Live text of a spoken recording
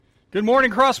Good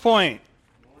morning, Crosspoint.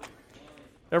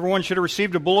 Everyone should have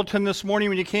received a bulletin this morning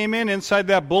when you came in. Inside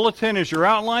that bulletin is your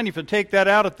outline. If you take that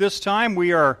out at this time, if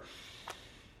you're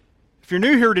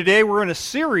new here today, we're in a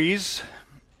series.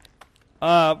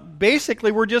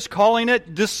 Basically, we're just calling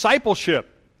it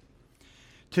discipleship.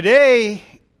 Today,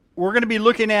 we're going to be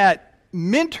looking at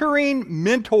mentoring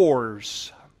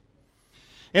mentors.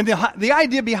 And the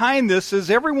idea behind this is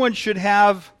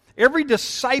every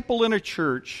disciple in a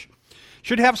church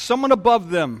should have someone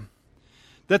above them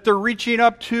that they're reaching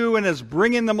up to and is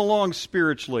bringing them along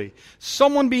spiritually.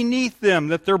 Someone beneath them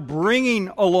that they're bringing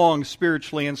along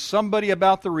spiritually, and somebody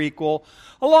about their equal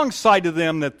alongside of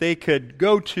them that they could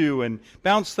go to and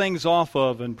bounce things off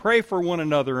of and pray for one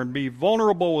another and be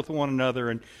vulnerable with one another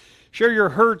and share your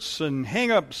hurts and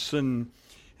hang-ups and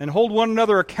hold one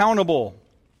another accountable.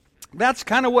 That's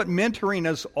kind of what mentoring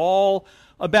is all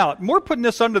about. And we're putting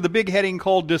this under the big heading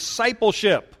called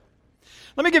discipleship.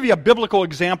 Let me give you a biblical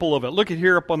example of it. Look at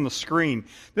here up on the screen.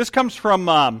 This comes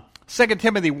from 2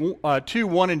 Timothy 2,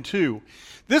 1 and 2.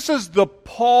 This is the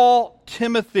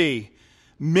Paul-Timothy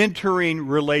mentoring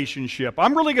relationship.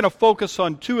 I'm really going to focus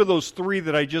on two of those three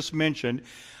that I just mentioned.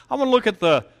 I'm going to look at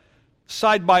the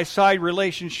side-by-side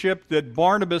relationship that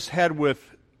Barnabas had with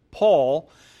Paul,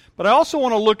 but I also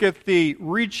want to look at the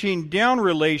reaching down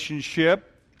relationship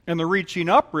and the reaching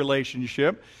up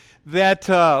relationship that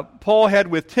Paul had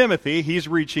with Timothy. He's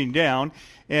reaching down,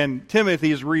 and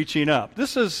Timothy is reaching up.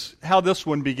 This is how this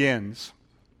one begins.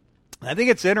 I think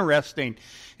it's interesting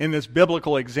in this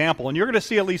biblical example, and you're going to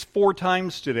see at least 4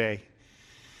 times today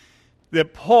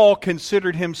that Paul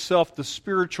considered himself the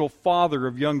spiritual father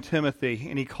of young Timothy,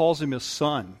 and he calls him his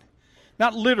son.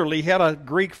 Not literally, he had a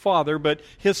Greek father, but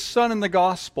his son in the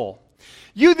gospel.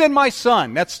 You then, my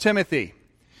son, that's Timothy,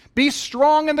 be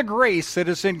strong in the grace that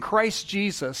is in Christ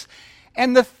Jesus,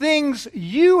 and the things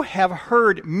you have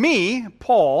heard me,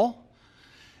 Paul,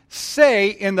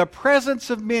 say in the presence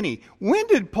of many. When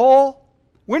did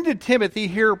Timothy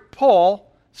hear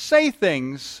Paul say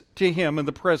things to him in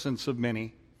the presence of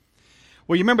many?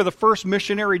 Well, you remember the first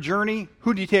missionary journey?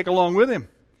 Who did he take along with him?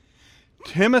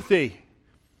 Timothy.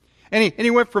 And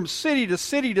he went from city to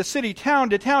city to city, town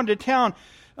to town to town,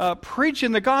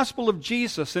 preaching the gospel of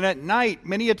Jesus. And at night,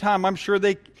 many a time, I'm sure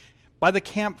by the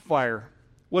campfire,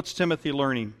 what's Timothy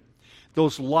learning?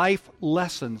 Those life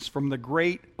lessons from the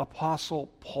great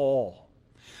apostle Paul.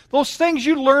 Those things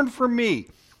you learned from me.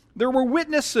 There were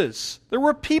witnesses. There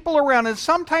were people around, and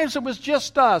sometimes it was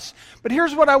just us. But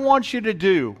here's what I want you to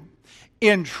do.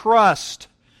 Entrust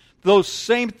those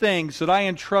same things that I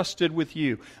entrusted with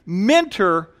you.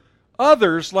 Mentor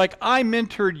others like I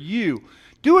mentored you.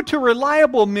 Do it to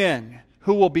reliable men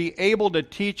who will be able to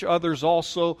teach others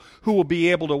also, who will be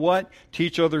able to what?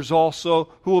 Teach others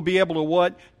also, who will be able to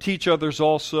what? Teach others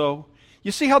also.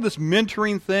 You see how this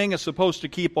mentoring thing is supposed to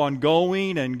keep on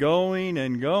going and going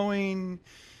and going?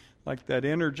 Like that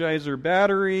Energizer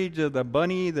battery to the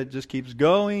bunny that just keeps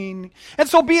going. And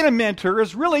so being a mentor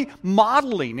is really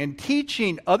modeling and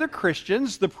teaching other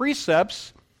Christians the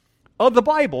precepts of the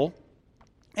Bible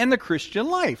and the Christian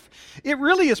life. It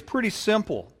really is pretty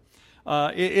simple.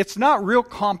 It's not real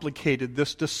complicated,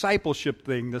 this discipleship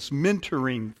thing, this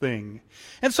mentoring thing.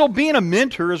 And so being a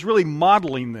mentor is really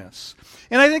modeling this.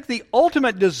 And I think the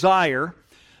ultimate desire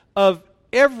of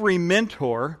every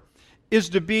mentor is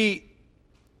to be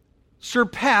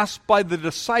surpassed by the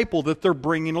disciple that they're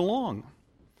bringing along.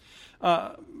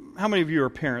 How many of you are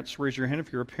parents? Raise your hand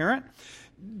if you're a parent.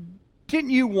 Didn't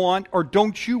you want, or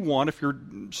don't you want, if you're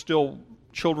still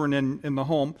children in the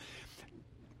home,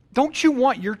 don't you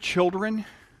want your children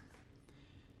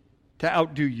to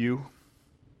outdo you?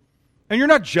 And you're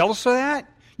not jealous of that?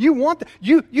 You want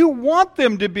you want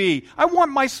them to be. I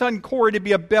want my son Corey to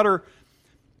be a better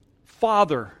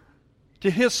father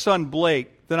to his son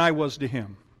Blake than I was to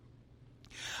him.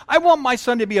 I want my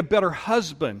son to be a better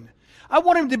husband. I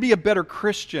want him to be a better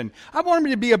Christian. I want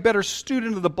him to be a better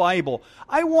student of the Bible.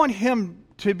 I want him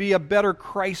to be a better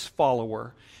Christ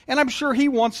follower. And I'm sure he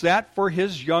wants that for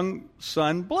his young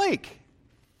son, Blake.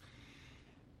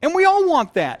 And we all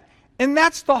want that. And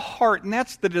that's the heart and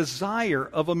that's the desire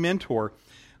of a mentor.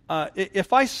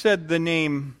 If I said the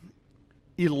name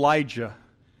Elijah,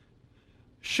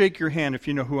 shake your hand if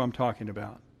you know who I'm talking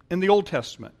about. In the Old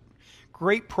Testament.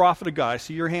 Great prophet of God. I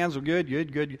see your hands are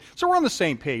good. So we're on the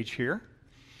same page here.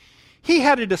 He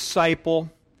had a disciple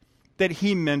that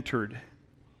he mentored.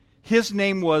 His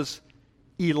name was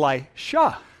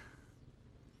Elisha.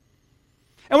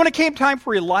 And when it came time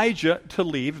for Elijah to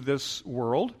leave this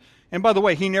world, and by the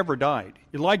way, he never died.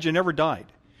 Elijah never died.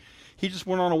 He just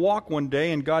went on a walk one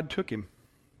day and God took him.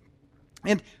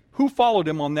 And who followed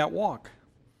him on that walk?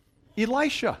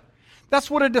 Elisha. That's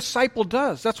what a disciple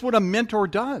does. That's what a mentor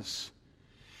does.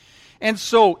 And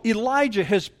so Elijah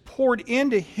has poured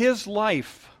into his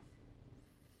life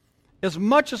as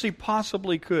much as he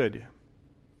possibly could.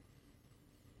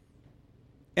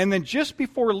 And then just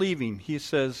before leaving, he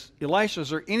says, Elisha, is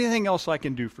there anything else I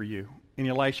can do for you? And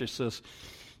Elisha says,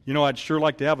 I'd sure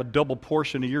like to have a double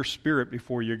portion of your spirit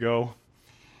before you go.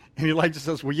 And Elijah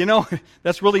says, well,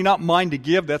 that's really not mine to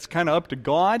give. That's kind of up to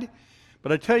God.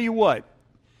 But I tell you what,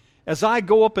 as I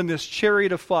go up in this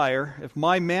chariot of fire, if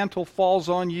my mantle falls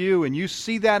on you and you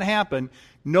see that happen,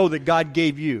 know that God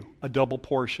gave you a double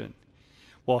portion.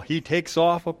 Well, he takes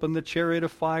off up in the chariot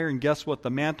of fire, and guess what? The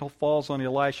mantle falls on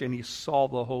Elisha, and he saw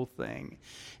the whole thing.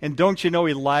 And don't you know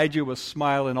Elijah was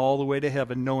smiling all the way to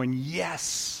heaven, knowing,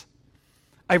 yes,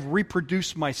 I've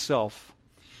reproduced myself,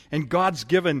 and God's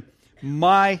given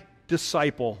my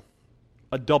disciple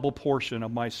a double portion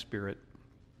of my spirit.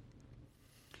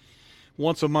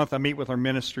 Once a month, I meet with our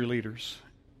ministry leaders.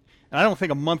 And I don't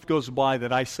think a month goes by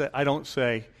that I don't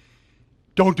say,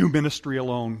 don't do ministry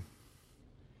alone.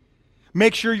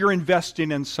 Make sure you're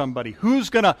investing in somebody. Who's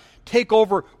going to take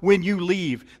over when you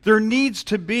leave? There needs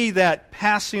to be that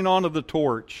passing on of the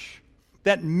torch.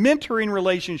 That mentoring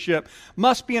relationship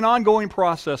must be an ongoing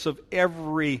process of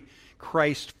every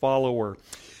Christ follower.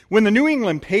 When the New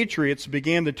England Patriots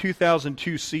began the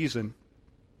 2002 season,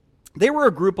 they were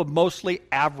a group of mostly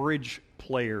average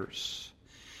players.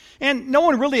 And no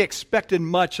one really expected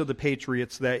much of the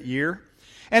Patriots that year.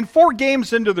 And 4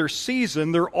 games into their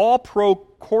season, their all-pro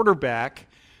quarterback,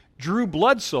 Drew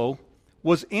Bledsoe,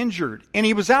 was injured. And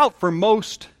he was out for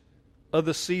most of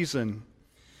the season.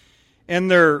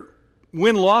 And their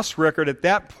win-loss record at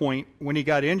that point, when he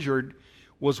got injured,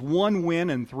 was 1 win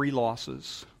and 3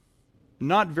 losses.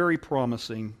 Not very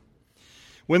promising.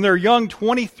 When their young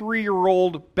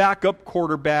 23-year-old backup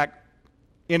quarterback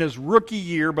in his rookie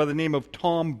year by the name of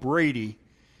Tom Brady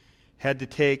had to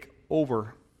take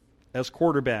over as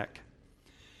quarterback.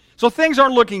 So things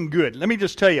aren't looking good. Let me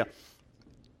just tell you,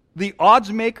 the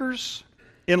odds makers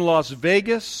in Las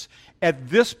Vegas at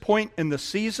this point in the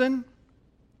season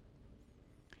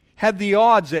had the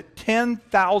odds at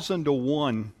 10,000 to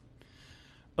 1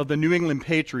 of the New England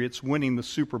Patriots winning the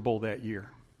Super Bowl that year.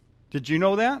 Did you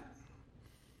know that?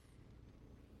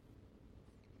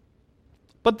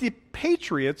 But the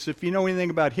Patriots, if you know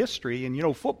anything about history and you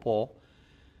know football,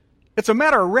 it's a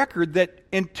matter of record that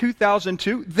in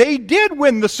 2002, they did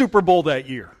win the Super Bowl that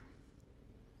year.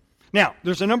 Now,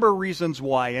 there's a number of reasons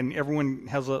why, and everyone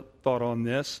has a thought on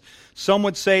this. Some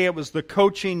would say it was the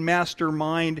coaching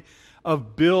mastermind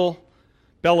of Bill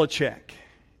Belichick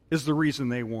is the reason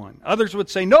they won. Others would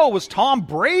say, no, it was Tom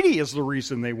Brady is the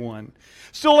reason they won.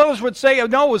 Still others would say,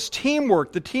 no, it was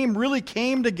teamwork. The team really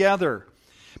came together.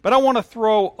 But I want to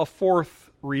throw a fourth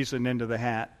reason into the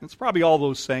hat. It's probably all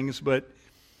those things, but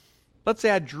let's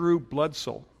add Drew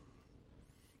Bledsoe.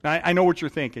 Now, I know what you're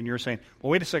thinking. You're saying, well,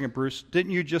 wait a second, Bruce.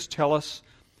 Didn't you just tell us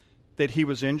that he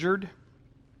was injured?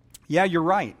 Yeah, you're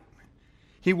right.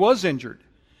 He was injured.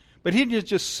 But he didn't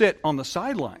just sit on the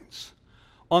sidelines.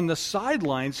 On the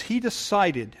sidelines, he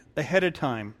decided ahead of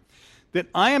time that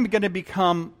I am going to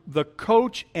become the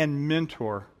coach and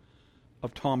mentor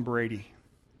of Tom Brady.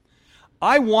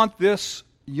 I want this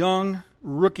young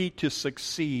rookie to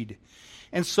succeed.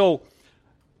 And so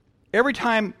every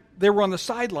time they were on the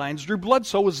sidelines, Drew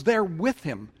Bledsoe was there with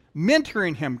him,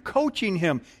 mentoring him, coaching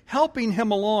him, helping him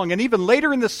along. And even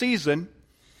later in the season,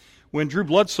 when Drew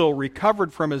Bledsoe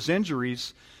recovered from his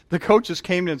injuries, the coaches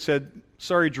came in and said,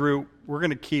 sorry, Drew, we're going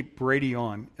to keep Brady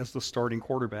on as the starting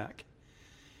quarterback.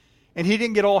 And he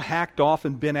didn't get all hacked off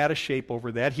and bent out of shape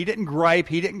over that. He didn't gripe.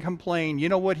 He didn't complain. You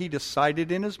know what he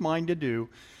decided in his mind to do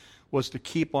was to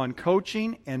keep on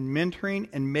coaching and mentoring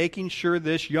and making sure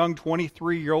this young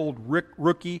 23-year-old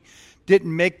rookie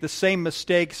didn't make the same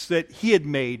mistakes that he had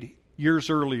made years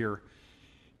earlier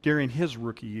during his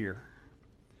rookie year.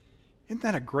 Isn't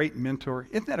that a great mentor?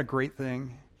 Isn't that a great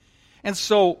thing? And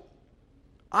so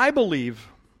I believe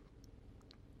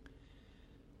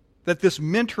that this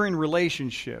mentoring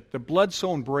relationship that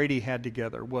Bledsoe and Brady had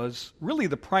together was really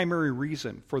the primary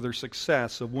reason for their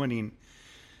success of winning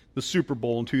the Super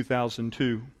Bowl in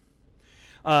 2002.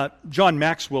 John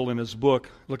Maxwell, in his book,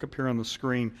 look up here on the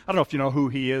screen. I don't know if you know who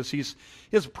he is. He's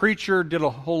a preacher, did a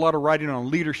whole lot of writing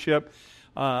on leadership.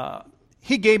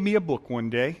 He gave me a book one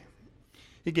day.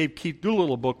 He gave Keith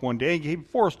Doolittle a book one day. He gave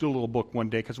Forrest Doolittle a book one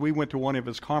day because we went to one of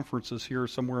his conferences here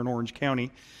somewhere in Orange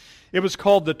County. It was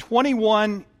called The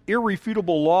 21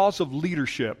 Irrefutable Laws of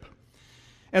Leadership.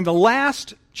 And the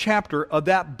last chapter of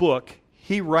that book,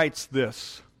 he writes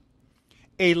this: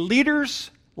 a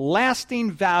leader's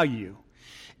lasting value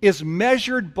is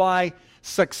measured by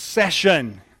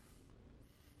succession.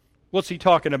 What's he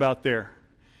talking about there?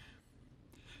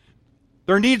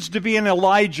 There needs to be an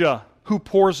Elijah who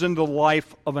pours into the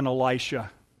life of an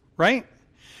Elisha, right?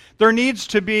 There needs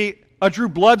to be a Drew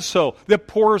Bledsoe that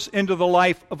pours into the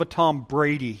life of a Tom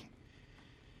Brady.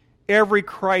 Every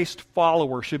Christ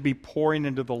follower should be pouring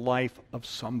into the life of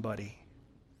somebody.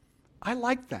 I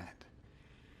like that.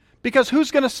 Because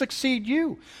who's going to succeed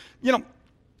you? You know,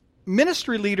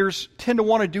 ministry leaders tend to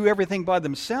want to do everything by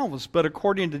themselves, but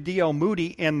according to D.L.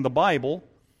 Moody and the Bible,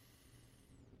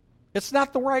 it's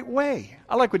not the right way.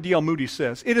 I like what D.L. Moody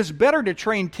says. It is better to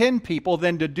train 10 people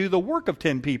than to do the work of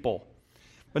 10 people.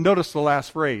 But notice the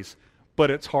last phrase, but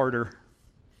it's harder.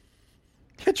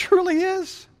 It truly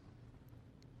is.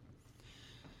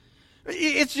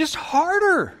 It's just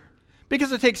harder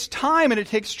because it takes time and it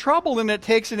takes trouble and it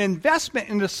takes an investment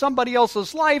into somebody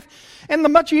else's life. And the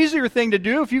much easier thing to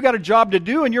do, if you got a job to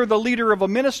do and you're the leader of a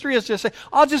ministry, is just say,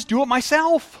 I'll just do it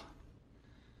myself.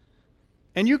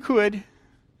 And you could.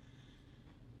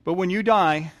 But when you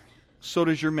die, so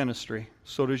does your ministry.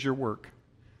 So does your work.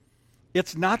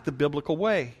 It's not the biblical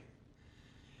way.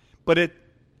 But it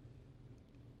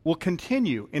will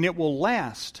continue and it will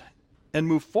last and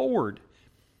move forward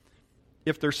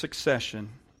if there's succession,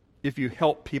 if you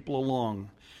help people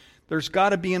along. There's got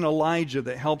to be an Elijah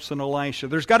that helps an Elisha.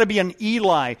 There's got to be an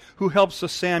Eli who helps a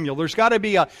Samuel. There's got to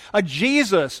be a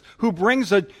Jesus who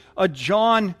brings a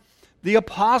John the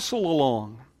Apostle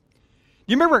along.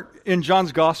 You remember in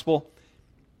John's Gospel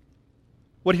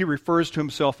what he refers to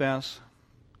himself as?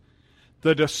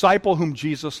 The disciple whom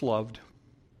Jesus loved.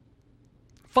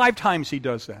 5 times he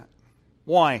does that.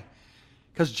 Why?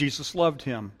 Because Jesus loved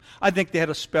him. I think they had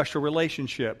a special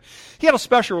relationship. He had a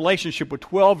special relationship with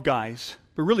 12 guys,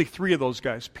 but really 3 of those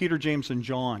guys, Peter, James, and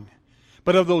John.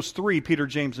 But of those 3, Peter,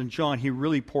 James, and John, he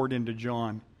really poured into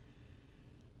John.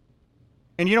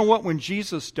 And you know what? When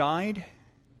Jesus died,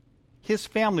 his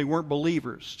family weren't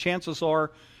believers. Chances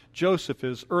are Joseph,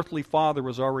 his earthly father,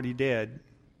 was already dead.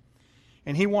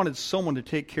 And he wanted someone to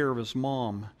take care of his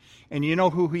mom. And you know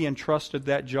who he entrusted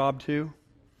that job to?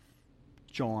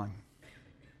 John.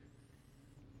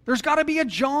 There's got to be a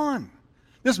John.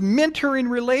 This mentoring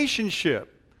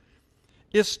relationship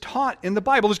is taught in the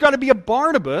Bible. There's got to be a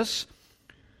Barnabas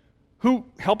who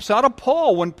helps out a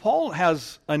Paul when Paul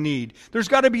has a need. There's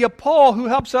got to be a Paul who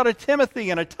helps out a Timothy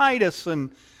and a Titus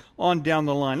and on down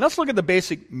the line. Let's look at the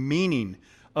basic meaning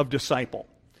of disciple.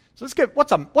 So let's get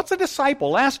what's a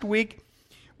disciple? Last week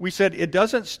we said it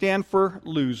doesn't stand for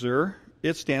loser,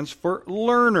 it stands for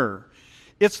learner.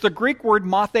 It's the Greek word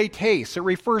mathetes. It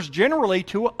refers generally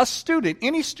to a student,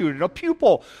 any student, a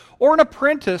pupil, or an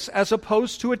apprentice as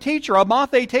opposed to a teacher. A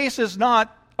mathetes is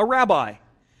not a rabbi.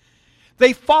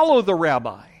 They follow the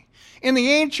rabbi. In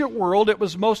the ancient world, it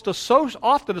was most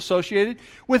often associated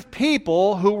with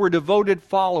people who were devoted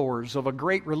followers of a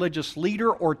great religious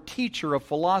leader or teacher of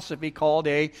philosophy called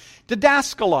a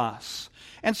didaskalos.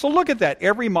 And so look at that.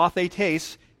 Every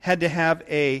mathetes had to have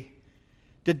a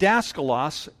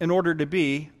didaskalos in order to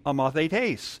be a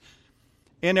mathetes.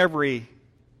 And every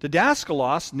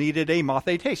didaskalos needed a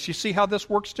mathetes. You see how this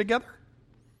works together?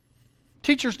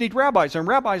 Teachers need rabbis, and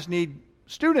rabbis need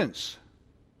students.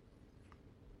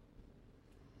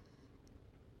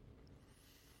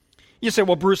 You say,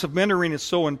 well, Bruce, if mentoring is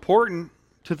so important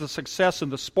to the success in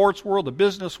the sports world, the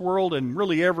business world, and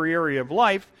really every area of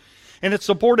life, and it's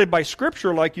supported by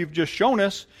Scripture like you've just shown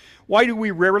us, why do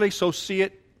we rarely so see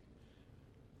it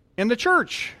in the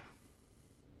church?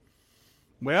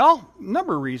 Well, a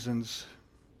number of reasons.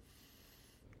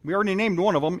 We already named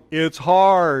one of them. It's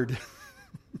hard.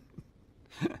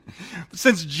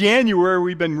 Since January,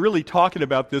 we've been really talking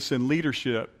about this in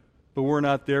leadership, but we're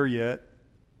not there yet.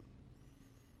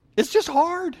 It's just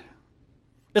hard.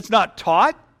 It's not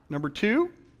taught, number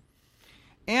 2.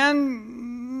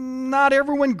 And not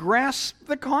everyone grasps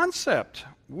the concept.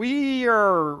 We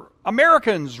are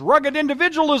Americans, rugged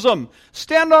individualism,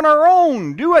 stand on our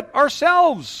own, do it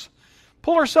ourselves,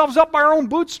 pull ourselves up by our own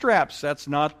bootstraps. That's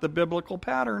not the biblical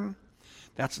pattern.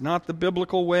 That's not the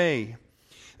biblical way.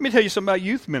 Let me tell you something about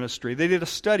youth ministry. They did a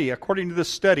study, according to this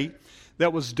study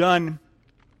that was done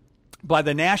by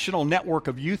the National Network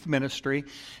of Youth Ministry,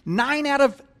 9 out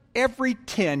of every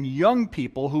 10 young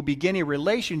people who begin a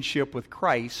relationship with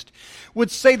Christ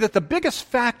would say that the biggest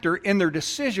factor in their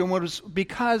decision was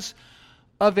because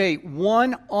of a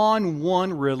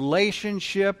one-on-one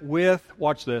relationship with,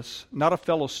 watch this, not a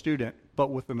fellow student,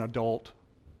 but with an adult.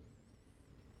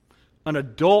 An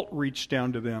adult reached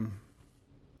down to them.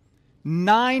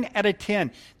 9 out of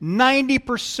 10,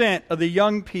 90% of the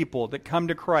young people that come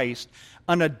to Christ,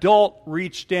 an adult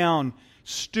reached down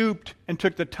stooped and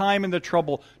took the time and the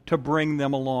trouble to bring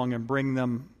them along and bring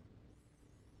them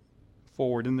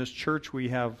forward. In this church, we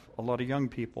have a lot of young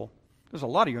people. There's a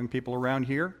lot of young people around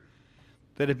here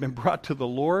that have been brought to the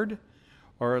Lord,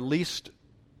 or at least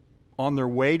on their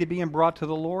way to being brought to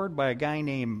the Lord by a guy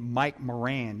named Mike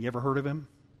Moran. You ever heard of him?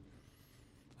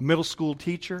 A middle school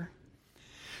teacher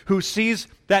who sees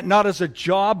that not as a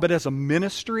job but as a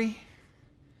ministry.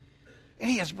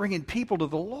 And he is bringing people to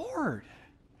the Lord.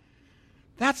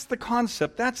 That's the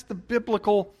concept. That's the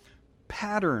biblical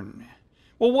pattern.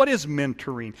 Well, what is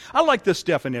mentoring? I like this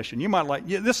definition. You might like,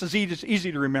 this is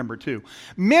easy to remember too.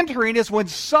 Mentoring is when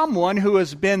someone who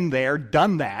has been there,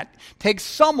 done that, takes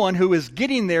someone who is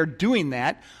getting there, doing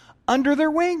that, under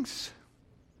their wings.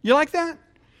 You like that?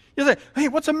 You say, hey,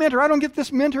 what's a mentor? I don't get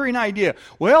this mentoring idea.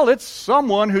 Well, it's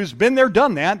someone who's been there,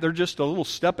 done that. They're just a little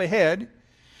step ahead.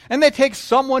 And they take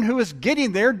someone who is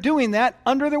getting there, doing that,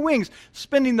 under their wings,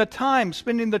 spending the time,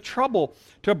 spending the trouble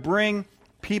to bring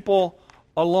people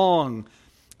along.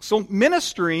 So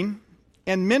ministering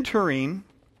and mentoring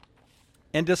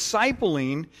and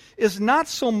discipling is not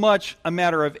so much a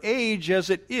matter of age as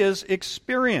it is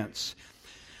experience.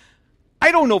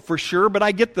 I don't know for sure, but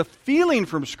I get the feeling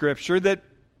from Scripture that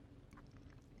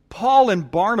Paul and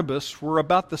Barnabas were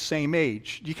about the same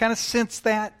age. Do you kind of sense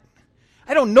that?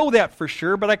 I don't know that for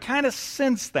sure, but I kind of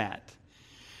sense that.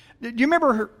 Do you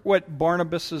remember what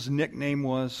Barnabas' nickname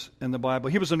was in the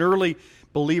Bible? He was an early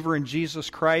believer in Jesus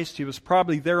Christ. He was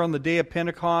probably there on the day of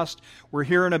Pentecost. We're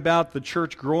hearing about the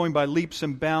church growing by leaps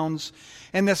and bounds.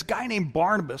 And this guy named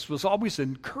Barnabas was always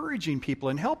encouraging people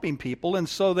and helping people. And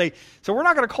so they said, we're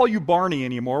not going to call you Barney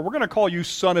anymore. We're going to call you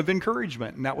Son of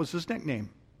Encouragement. And that was his nickname.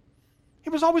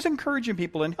 He was always encouraging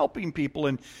people and helping people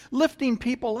and lifting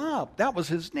people up. That was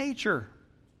his nature.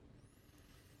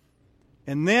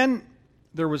 And then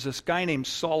there was this guy named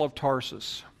Saul of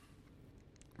Tarsus.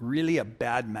 Really a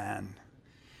bad man.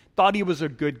 Thought he was a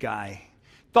good guy.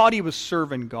 Thought he was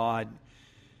serving God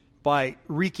by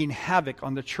wreaking havoc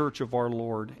on the church of our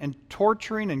Lord and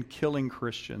torturing and killing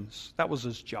Christians. That was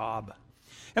his job.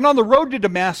 And on the road to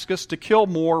Damascus to kill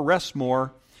more, rest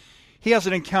more, he has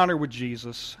an encounter with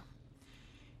Jesus.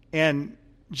 And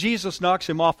Jesus knocks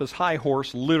him off his high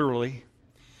horse, literally.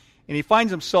 And he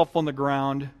finds himself on the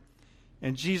ground.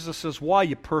 And Jesus says, why are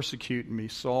you persecuting me,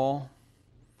 Saul?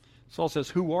 Saul says,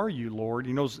 who are you, Lord?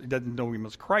 He doesn't know him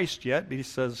as Christ yet, but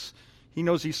he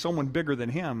knows he's someone bigger than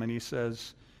him. And he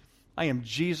says, I am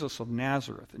Jesus of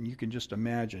Nazareth. And you can just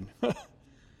imagine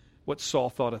what Saul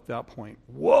thought at that point.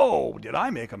 Whoa, did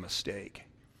I make a mistake?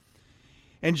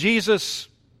 And Jesus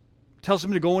tells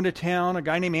him to go into town. A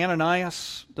guy named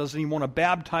Ananias doesn't even want to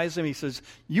baptize him. He says,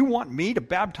 you want me to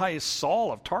baptize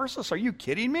Saul of Tarsus? Are you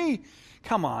kidding me?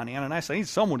 Come on, Ananias, I need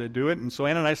someone to do it. And so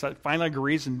Ananias finally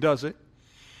agrees and does it.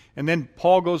 And then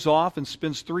Paul goes off and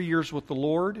spends 3 years with the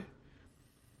Lord.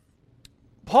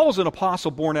 Paul was an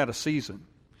apostle born out of season.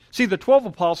 See, the 12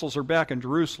 apostles are back in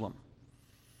Jerusalem.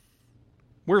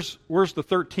 Where's the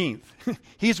 13th?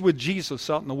 He's with Jesus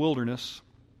out in the wilderness,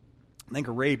 I think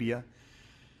Arabia.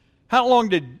 How long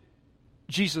did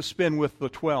Jesus spend with the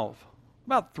 12?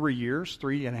 About 3 years,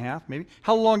 3.5 maybe.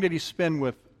 How long did he spend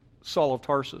with Saul of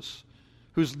Tarsus,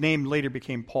 whose name later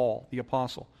became Paul, the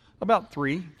apostle? About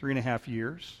 3.5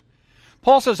 years.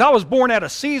 Paul says, I was born out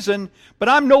of season, but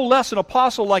I'm no less an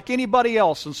apostle like anybody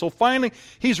else. And so finally,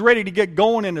 he's ready to get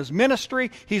going in his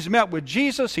ministry. He's met with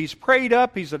Jesus. He's prayed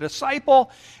up. He's a disciple.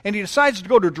 And he decides to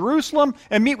go to Jerusalem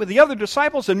and meet with the other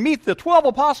disciples and meet the 12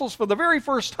 apostles for the very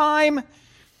first time.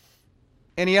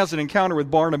 And he has an encounter with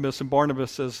Barnabas. And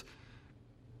Barnabas says,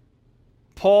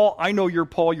 Paul, I know you're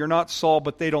Paul. You're not Saul,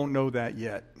 but they don't know that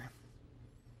yet.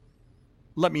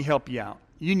 Let me help you out.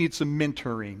 You need some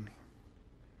mentoring.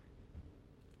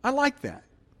 I like that.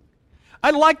 I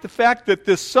like the fact that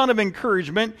this son of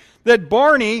encouragement, that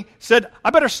Barney said, I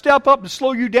better step up and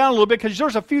slow you down a little bit because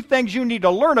there's a few things you need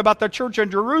to learn about the church in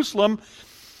Jerusalem.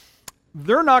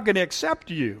 They're not going to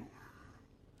accept you.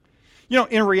 You know,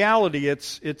 in reality,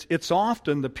 it's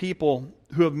often the people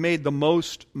who have made the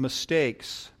most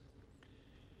mistakes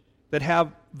that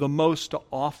have the most to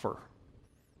offer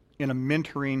in a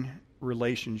mentoring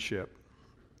relationship.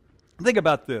 Think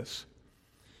about this.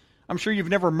 I'm sure you've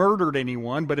never murdered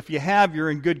anyone, but if you have,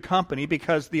 you're in good company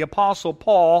because the Apostle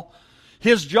Paul,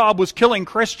 his job was killing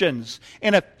Christians.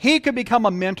 And if he could become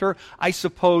a mentor, I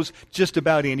suppose just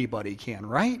about anybody can,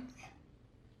 right?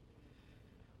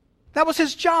 That was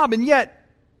his job, and yet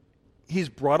he's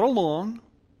brought along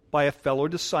by a fellow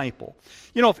disciple.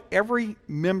 You know, if every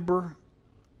member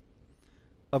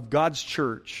of God's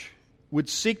church would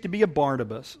seek to be a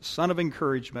Barnabas, son of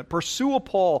encouragement, pursue a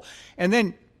Paul, and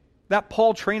then that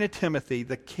Paul trained Timothy,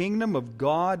 the kingdom of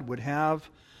God would have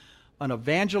an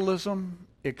evangelism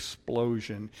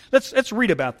explosion. Let's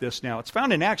read about this now. It's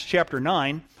found in Acts chapter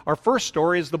 9. Our first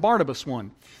story is the Barnabas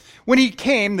one. When he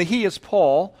came, he is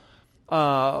Paul,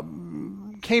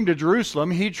 came to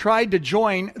Jerusalem, he tried to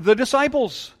join the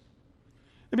disciples.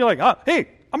 They'd be like, hey,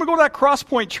 I'm going to go to that Cross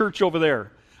Point church over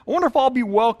there. I wonder if I'll be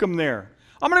welcome there.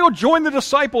 I'm going to go join the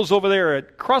disciples over there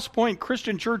at Cross Point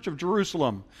Christian Church of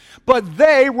Jerusalem. But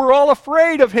they were all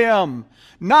afraid of him,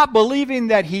 not believing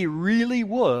that he really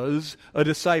was a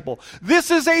disciple. This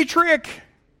is a trick.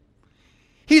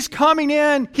 He's coming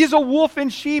in. He's a wolf in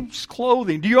sheep's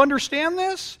clothing. Do you understand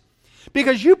this?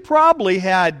 Because you probably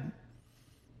had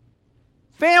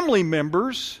family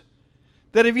members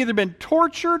that have either been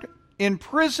tortured,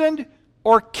 imprisoned,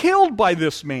 or killed by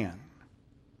this man.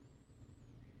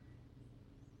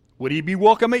 Would he be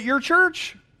welcome at your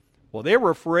church? Well, they were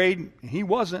afraid, and he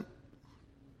wasn't.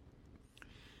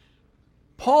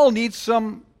 Paul needs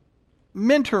some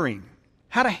mentoring,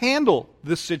 how to handle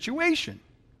this situation.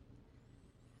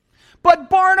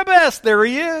 But Barnabas, there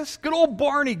he is, good old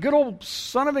Barney, good old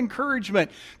son of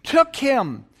encouragement, took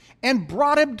him and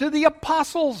brought him to the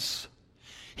apostles.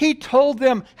 He told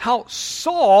them how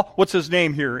Saul, what's his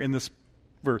name here in this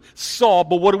verse? Saul,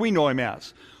 but what do we know him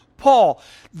as? Paul.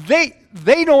 They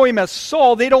know him as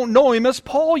Saul. They don't know him as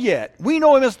Paul yet. We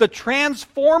know him as the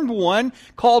transformed one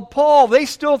called Paul. They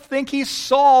still think he's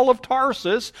Saul of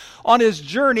Tarsus. On his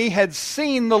journey had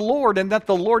seen the Lord and that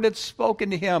the Lord had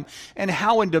spoken to him, and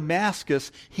how in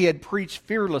Damascus he had preached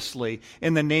fearlessly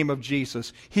in the name of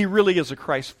Jesus. He really is a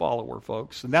Christ follower,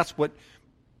 folks. And that's what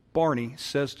Barney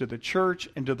says to the church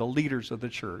and to the leaders of the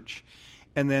church.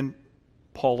 And then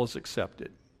Paul is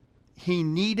accepted. He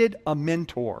needed a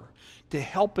mentor to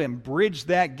help him bridge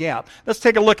that gap. Let's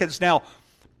take a look at this now.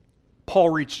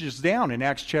 Paul reaches down in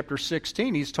Acts chapter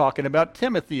 16. He's talking about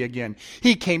Timothy again.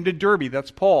 He came to Derbe, that's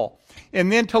Paul.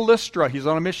 And then to Lystra, he's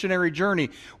on a missionary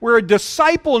journey, where a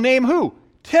disciple named who?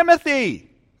 Timothy.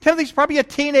 Timothy's probably a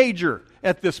teenager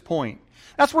at this point.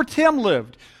 That's where Tim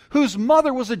lived, whose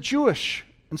mother was a Jewish,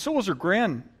 and so was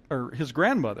his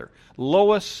grandmother,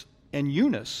 Lois and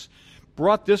Eunice.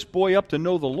 Brought this boy up to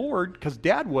know the Lord because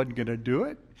Dad wasn't going to do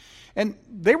it. And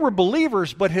they were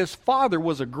believers, but his father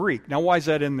was a Greek. Now, why is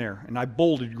that in there? And I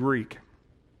bolded Greek.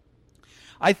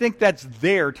 I think that's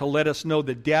there to let us know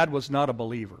that Dad was not a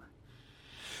believer.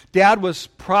 Dad was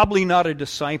probably not a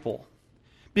disciple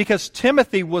because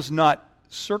Timothy was not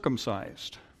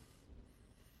circumcised.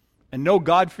 And no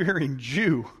God-fearing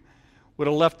Jew would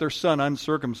have left their son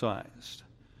uncircumcised.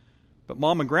 But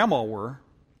Mom and Grandma were.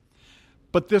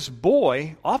 But this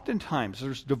boy, oftentimes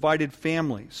there's divided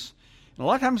families. And a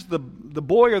lot of times the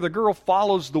boy or the girl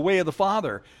follows the way of the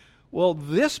father. Well,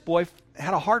 this boy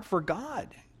had a heart for God.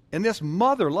 And this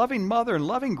mother and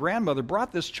loving grandmother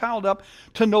brought this child up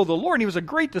to know the Lord. And he was a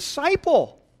great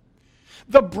disciple.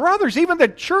 The brothers, even the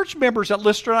church members at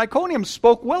Lystra and Iconium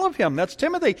spoke well of him. That's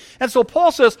Timothy. And so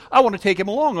Paul says, I want to take him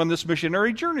along on this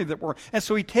missionary journey that we're. And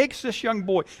so he takes this young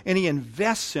boy and he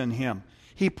invests in him.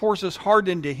 He pours his heart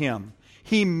into him.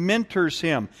 He mentors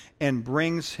him and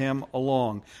brings him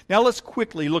along. Now let's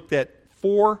quickly look at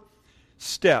 4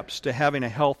 steps to having a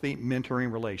healthy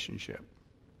mentoring relationship.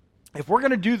 If we're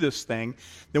going to do this thing,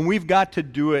 then we've got to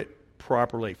do it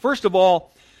properly. First of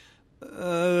all,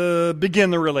 begin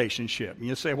the relationship. And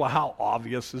you say, well, how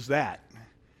obvious is that?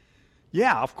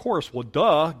 Yeah, of course. Well,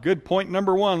 duh. Good point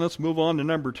number 1. Let's move on to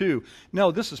number 2.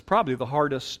 No, this is probably the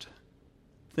hardest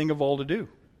thing of all to do.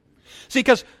 See,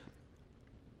 because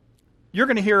you're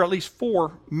going to hear at least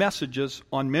 4 messages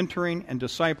on mentoring and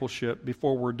discipleship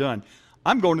before we're done.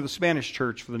 I'm going to the Spanish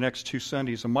church for the next 2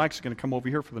 Sundays, and Mike's going to come over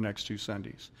here for the next 2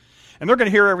 Sundays. And they're going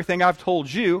to hear everything I've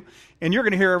told you, and you're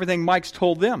going to hear everything Mike's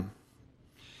told them.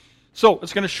 So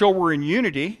it's going to show we're in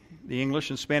unity, the English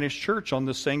and Spanish church, on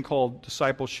this thing called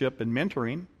discipleship and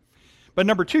mentoring. But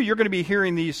number 2, you're going to be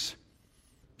hearing these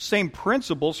same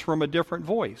principles from a different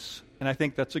voice, and I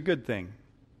think that's a good thing.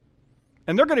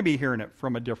 And they're going to be hearing it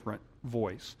from a different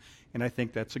voice. And I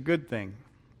think that's a good thing.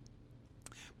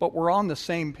 But we're on the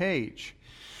same page.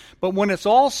 But when it's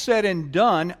all said and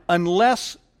done,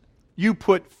 unless you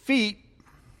put feet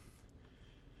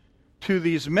to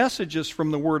these messages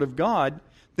from the Word of God,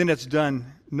 then it's done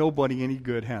nobody any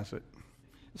good, has it?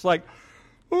 It's like,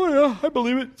 oh yeah, I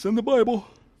believe it. It's in the Bible.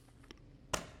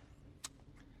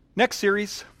 Next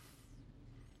series.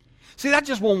 See, that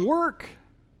just won't work.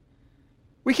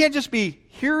 We can't just be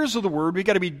hearers of the Word. We've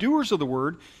got to be doers of the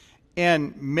Word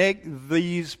and make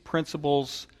these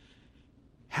principles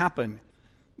happen.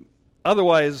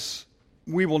 Otherwise,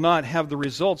 we will not have the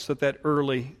results that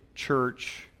early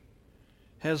church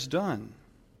has done.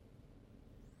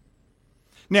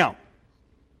 Now,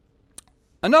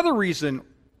 another reason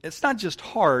it's not just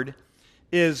hard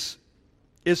is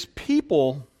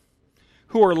people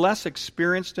who are less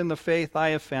experienced in the faith, I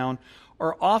have found,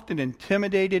 are often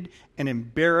intimidated and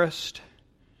embarrassed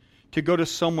to go to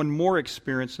someone more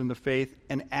experienced in the faith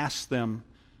and ask them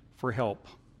for help.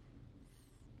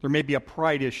 There may be a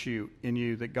pride issue in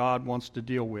you that God wants to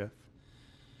deal with.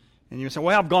 And you say,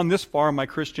 well, I've gone this far in my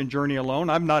Christian journey alone.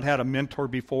 I've not had a mentor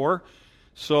before,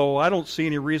 so I don't see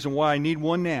any reason why I need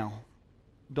one now.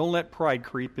 Don't let pride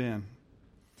creep in.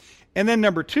 And then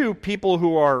number two, people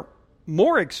who are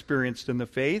more experienced in the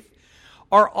faith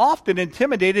are often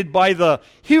intimidated by the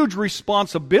huge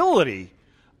responsibility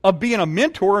of being a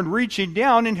mentor and reaching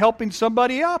down and helping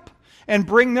somebody up and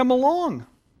bring them along.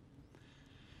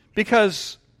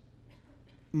 Because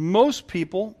most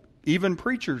people, even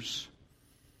preachers,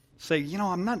 say,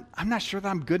 I'm not sure that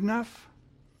I'm good enough,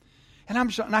 and I'm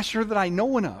not sure that I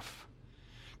know enough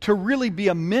to really be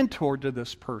a mentor to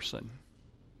this person.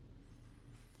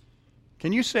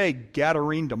 Can you say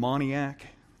Gadarene demoniac?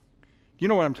 You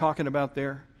know what I'm talking about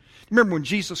there? Remember when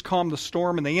Jesus calmed the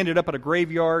storm and they ended up at a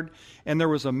graveyard and there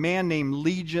was a man named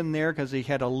Legion there because he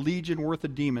had a legion worth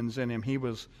of demons in him. He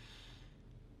was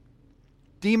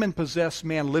demon-possessed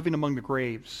man living among the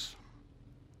graves.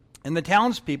 And the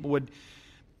townspeople would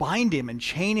bind him and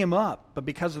chain him up, but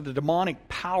because of the demonic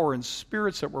power and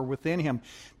spirits that were within him,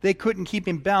 they couldn't keep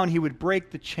him bound. He would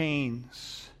break the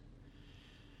chains.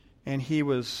 And he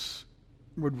would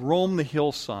roam the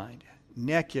hillside,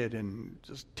 naked and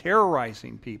just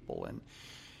terrorizing people, and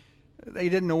they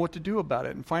didn't know what to do about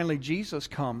it. And finally Jesus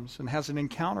comes and has an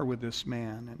encounter with this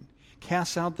man and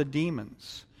casts out the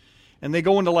demons. And they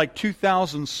go into like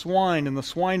 2,000 swine, and the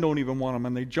swine don't even want them,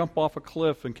 and they jump off a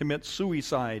cliff and commit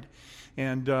suicide.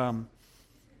 And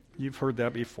you've heard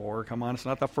that before. Come on, it's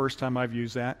not the first time I've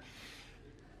used that.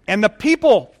 And the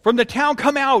people from the town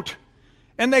come out,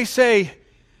 and they say,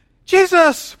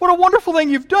 Jesus, what a wonderful thing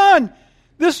you've done.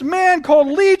 This man called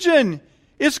Legion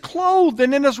is clothed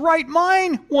and in his right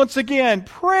mind once again.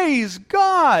 Praise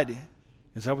God.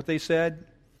 Is that what they said?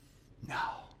 No.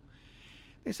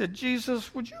 They said,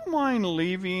 Jesus, would you mind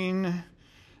leaving?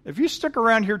 If you stick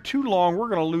around here too long, we're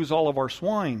going to lose all of our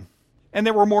swine. And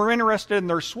they were more interested in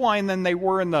their swine than they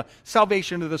were in the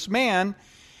salvation of this man.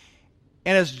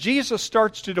 And as Jesus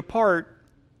starts to depart,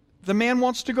 the man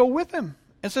wants to go with him.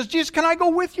 And says, Jesus, can I go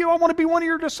with you? I want to be one of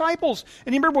your disciples.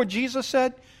 And you remember what Jesus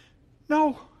said?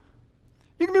 No.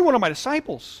 You can be one of my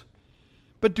disciples.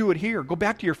 But do it here. Go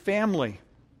back to your family.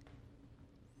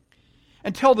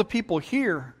 And tell the people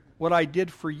here what I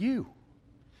did for you.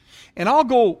 And I'll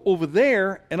go over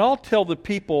there and I'll tell the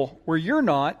people where you're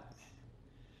not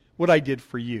what I did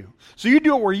for you. So you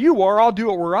do it where you are, I'll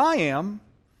do it where I am.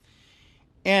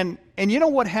 And you know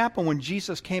what happened when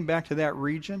Jesus came back to that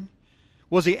region?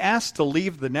 Was he asked to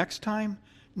leave the next time?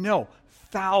 No.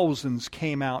 Thousands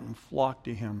came out and flocked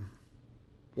to him.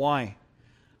 Why?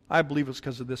 I believe it's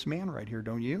because of this man right here,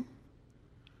 don't you?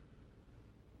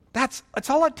 That's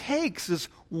all it takes is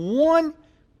one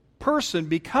person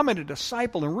becoming a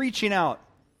disciple and reaching out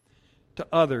to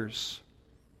others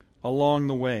along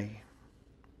the way.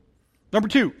 Number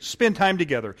two, spend time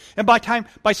together. And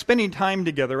by spending time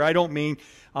together, I don't mean,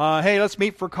 hey, let's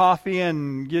meet for coffee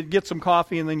and get some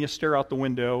coffee and then you stare out the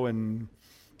window and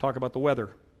talk about the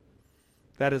weather.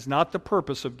 That is not the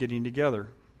purpose of getting together.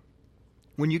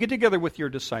 When you get together with your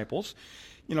disciples,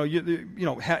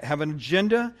 have an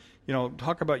agenda.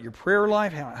 Talk about your prayer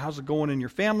life. How's it going in your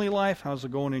family life? How's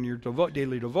it going in your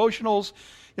daily devotionals?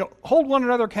 Hold one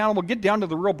another accountable. Get down to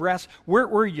the real brass. Where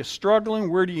are you struggling?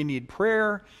 Where do you need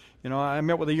prayer? I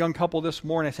met with a young couple this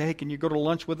morning. I said, hey, can you go to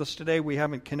lunch with us today? We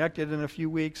haven't connected in a few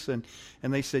weeks. And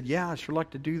they said, yeah, I'd sure like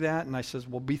to do that. And I said,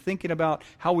 well, be thinking about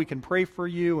how we can pray for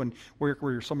you and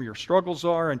where some of your struggles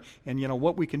are and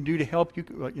what we can do to help you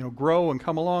grow and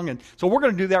come along. And so we're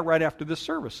going to do that right after this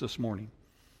service this morning.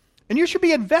 And you should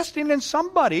be investing in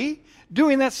somebody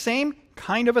doing that same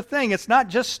kind of a thing. It's not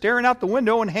just staring out the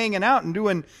window and hanging out and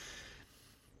doing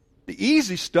the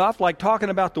easy stuff like talking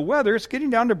about the weather. It's getting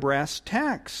down to brass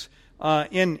tacks.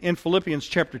 In Philippians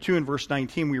chapter 2 and verse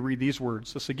 19, we read these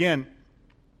words. This again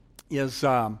is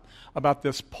about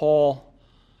this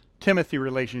Paul-Timothy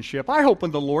relationship. I hope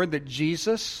in the Lord that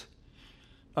Jesus,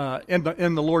 in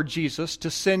the Lord Jesus, to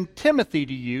send Timothy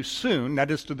to you soon, that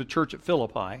is to the church at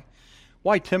Philippi.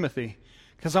 Why Timothy?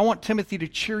 Because I want Timothy to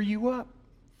cheer you up.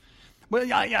 Well,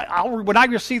 when I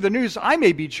receive the news, I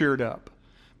may be cheered up.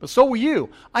 But so will you.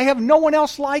 I have no one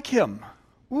else like him.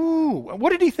 Ooh,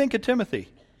 what did he think of Timothy?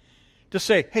 To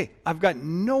say, hey, I've got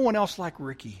no one else like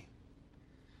Ricky.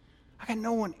 I got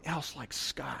no one else like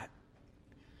Scott.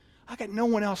 I got no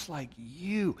one else like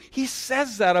you. He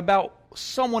says that about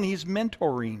someone he's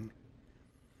mentoring.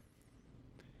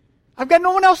 I've got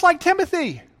no one else like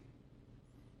Timothy.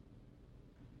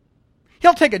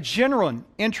 He'll take a genuine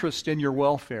interest in your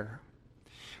welfare.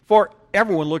 For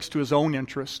everyone looks to his own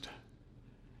interest,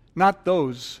 not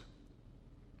those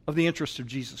of the interest of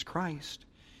Jesus Christ.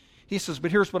 He says,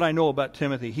 but here's what I know about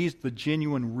Timothy. He's the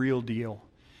genuine, real deal.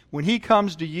 When he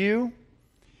comes to you,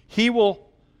 he will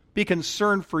be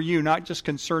concerned for you, not just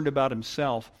concerned about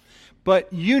himself.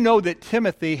 But you know that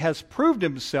Timothy has proved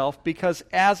himself because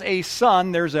as a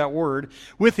son, there's that word,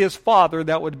 with his father,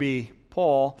 that would be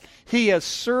Paul, he has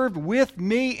served with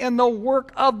me in the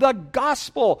work of the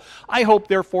gospel. I hope,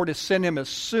 therefore, to send him as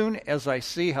soon as I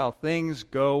see how things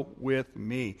go with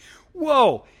me.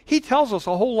 Whoa! He tells us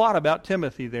a whole lot about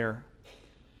Timothy there.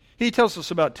 He tells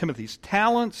us about Timothy's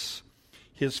talents,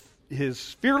 his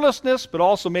fearlessness, but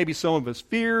also maybe some of his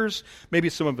fears, maybe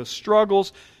some of his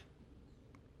struggles.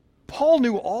 Paul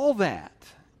knew all that.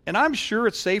 And I'm sure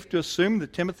it's safe to assume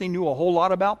that Timothy knew a whole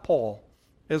lot about Paul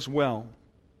as well.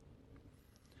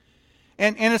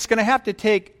 And it's going to have to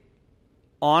take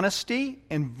honesty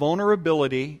and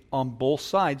vulnerability on both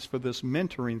sides for this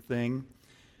mentoring thing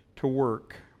to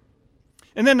work.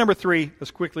 And then number 3, let's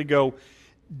quickly go,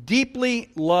 deeply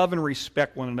love and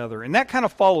respect one another. And that kind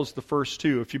of follows the first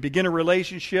two. If you begin a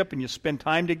relationship and you spend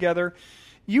time together,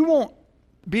 you won't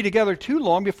be together too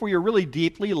long before you're really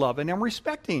deeply loving and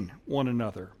respecting one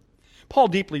another. Paul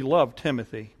deeply loved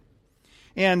Timothy.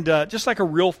 And just like a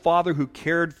real father who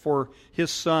cared for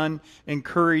his son,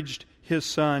 encouraged his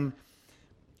son,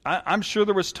 I'm sure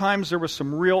there was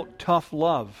some real tough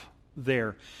love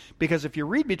there. Because if you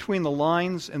read between the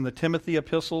lines in the Timothy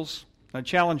epistles, I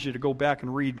challenge you to go back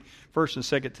and read 1st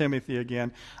and 2nd Timothy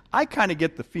again. I kind of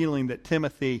get the feeling that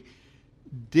Timothy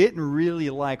didn't really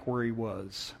like where he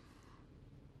was,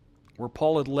 where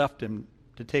Paul had left him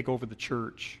to take over the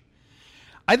church.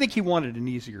 I think he wanted an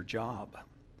easier job.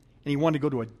 And he wanted to go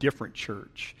to a different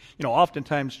church. You know,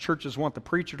 oftentimes churches want the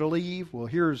preacher to leave. Well,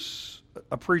 here's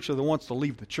a preacher that wants to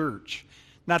leave the church.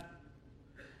 Not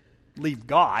leave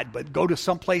God, but go to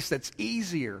some place that's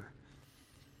easier.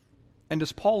 And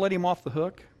does Paul let him off the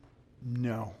hook?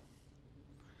 No.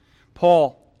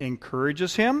 Paul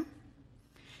encourages him,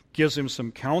 gives him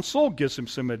some counsel, gives him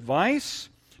some advice.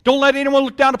 Don't let anyone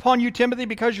look down upon you, Timothy,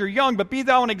 because you're young, but be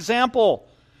thou an example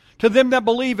to them that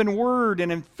believe in word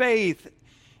and in faith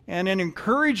and in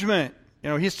encouragement. You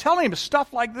know, he's telling him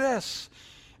stuff like this.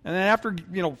 And then after,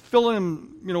 filling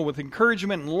him, with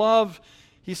encouragement and love,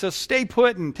 he says, stay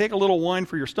put and take a little wine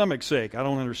for your stomach's sake. I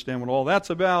don't understand what all that's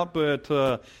about, but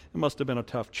it must have been a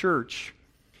tough church.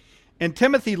 And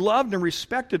Timothy loved and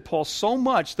respected Paul so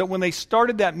much that when they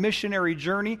started that missionary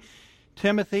journey,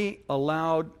 Timothy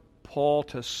allowed Paul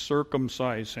to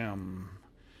circumcise him.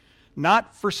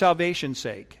 Not for salvation's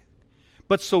sake,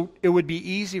 but so it would be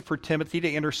easy for Timothy to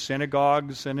enter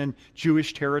synagogues and in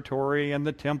Jewish territory and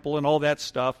the temple and all that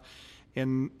stuff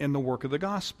in the work of the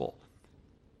gospel.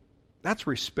 That's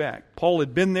respect. Paul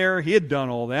had been there. He had done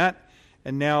all that.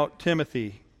 And now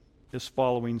Timothy is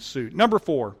following suit. Number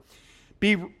 4,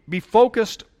 be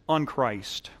focused on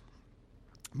Christ.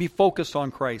 Be focused on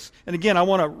Christ. And again, I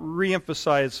want to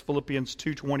reemphasize Philippians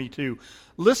 2:22.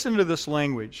 Listen to this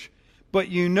language. But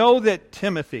you know that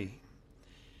Timothy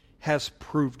has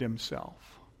proved himself.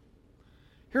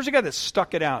 Here's a guy that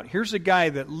stuck it out. Here's a guy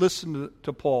that listened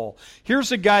to Paul.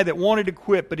 Here's a guy that wanted to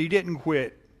quit, but he didn't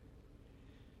quit.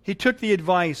 He took the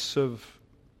advice of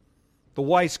the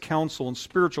wise counsel and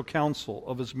spiritual counsel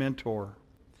of his mentor.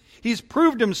 He's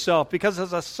proved himself because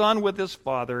as a son with his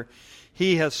father,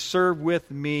 he has served with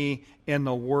me in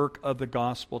the work of the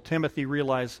gospel. Timothy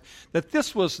realized that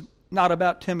this was not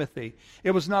about Timothy.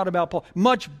 It was not about Paul.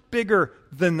 Much bigger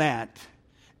than that.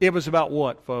 It was about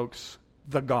what, folks?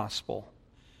 The gospel.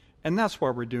 And that's why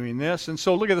we're doing this. And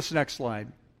so look at this next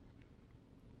slide.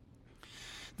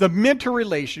 The mentor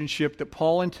relationship that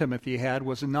Paul and Timothy had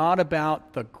was not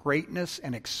about the greatness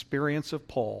and experience of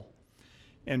Paul.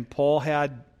 And Paul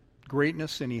had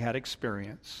greatness and he had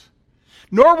experience.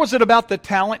 Nor was it about the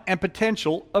talent and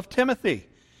potential of Timothy.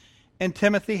 And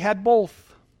Timothy had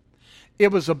both.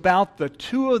 It was about the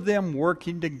two of them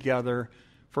working together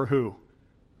for who?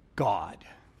 God.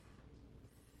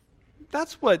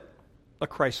 That's what a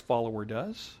Christ follower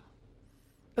does.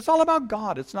 It's all about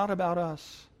God. It's not about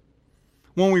us.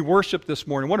 When we worship this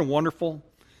morning, what a wonderful,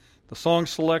 the song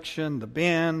selection, the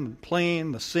band, the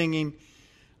playing, the singing.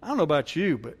 I don't know about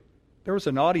you, but there was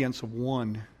an audience of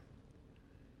one.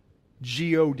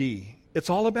 G-O-D. It's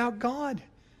all about God.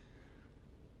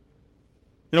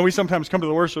 You know, we sometimes come to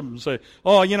the worship and say,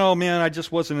 oh, you know, man, I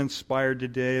just wasn't inspired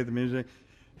today. The music.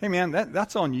 Hey, man,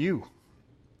 that's on you.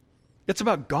 It's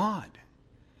about God.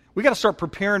 We got to start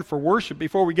preparing for worship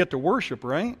before we get to worship,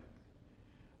 right?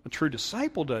 A true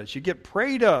disciple does. You get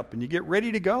prayed up and you get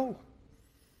ready to go.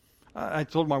 I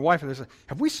told my wife, I said,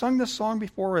 have we sung this song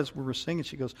before as we were singing?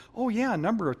 She goes, oh, yeah, a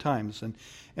number of times. And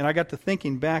I got to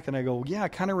thinking back, and I go, yeah, I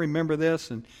kind of remember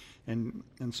this, and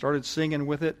started singing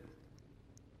with it.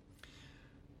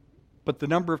 But the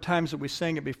number of times that we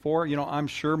sang it before, you know, I'm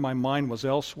sure my mind was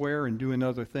elsewhere and doing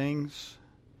other things.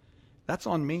 That's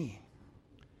on me.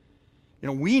 You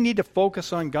know, we need to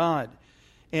focus on God.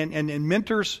 And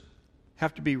mentors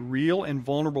have to be real and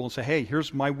vulnerable and say, hey,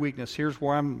 here's my weakness. Here's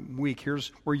where I'm weak. Here's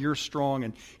where you're strong.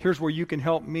 And here's where you can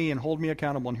help me and hold me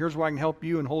accountable. And here's where I can help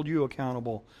you and hold you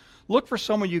accountable. Look for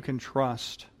someone you can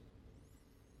trust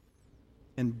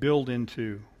and build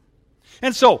into.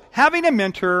 And so, having a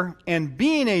mentor and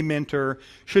being a mentor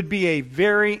should be a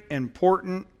very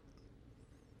important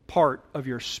part of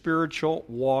your spiritual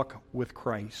walk with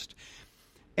Christ.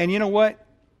 And you know what?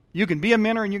 You can be a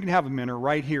mentor and you can have a mentor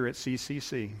right here at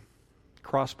CCC,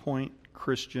 Crosspoint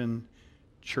Christian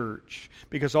Church.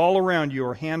 Because all around you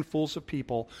are handfuls of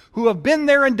people who have been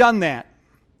there and done that.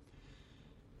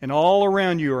 And all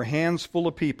around you are hands full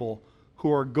of people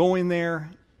who are going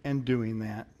there and doing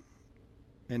that.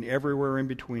 And everywhere in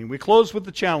between. We close with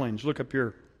the challenge. Look up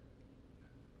here.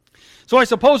 So I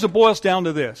suppose it boils down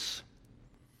to this.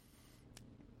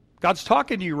 God's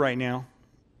talking to you right now.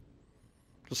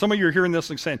 So some of you are hearing this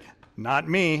and saying, not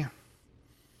me.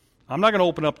 I'm not going to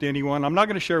open up to anyone. I'm not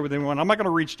going to share with anyone. I'm not going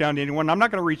to reach down to anyone. I'm not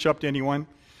going to reach up to anyone.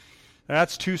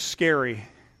 That's too scary.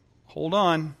 Hold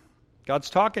on. God's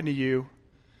talking to you.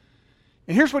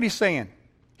 And here's what He's saying.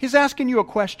 He's asking you a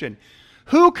question.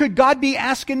 Who could God be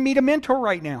asking me to mentor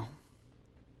right now?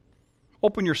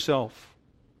 Open yourself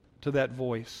to that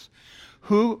voice.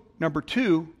 Who, number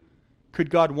two, could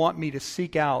God want me to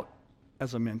seek out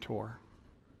as a mentor?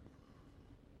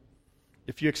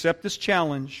 If you accept this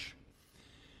challenge,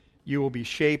 you will be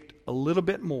shaped a little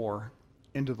bit more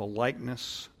into the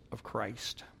likeness of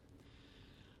Christ.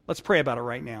 Let's pray about it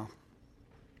right now.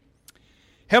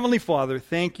 Heavenly Father,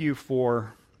 thank you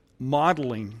for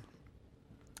modeling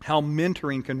how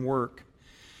mentoring can work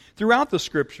throughout the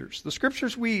Scriptures. The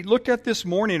Scriptures we looked at this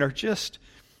morning are just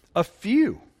a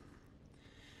few.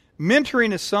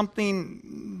 Mentoring is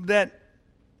something that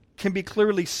can be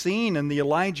clearly seen in the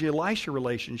Elijah-Elisha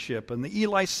relationship, and the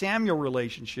Eli-Samuel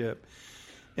relationship,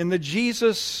 in the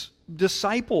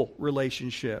Jesus-disciple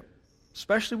relationship,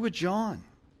 especially with John.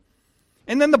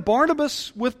 And then the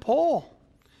Barnabas with Paul,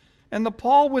 and the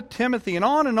Paul with Timothy, and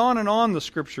on and on and on the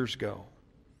Scriptures go.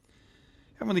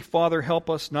 Heavenly Father, help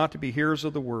us not to be hearers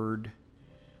of the word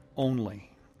only,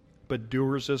 but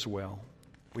doers as well.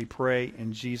 We pray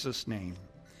in Jesus' name.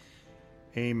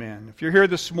 Amen. If you're here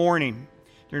this morning,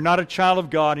 you're not a child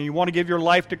of God, and you want to give your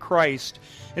life to Christ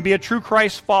and be a true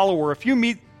Christ follower, if you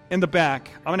meet in the back,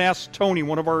 I'm going to ask Tony,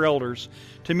 one of our elders,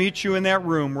 to meet you in that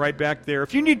room right back there.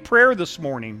 If you need prayer this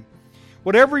morning,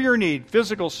 whatever your need,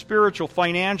 physical, spiritual,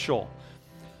 financial,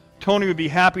 Tony would be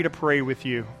happy to pray with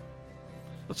you.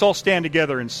 Let's all stand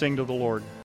together and sing to the Lord.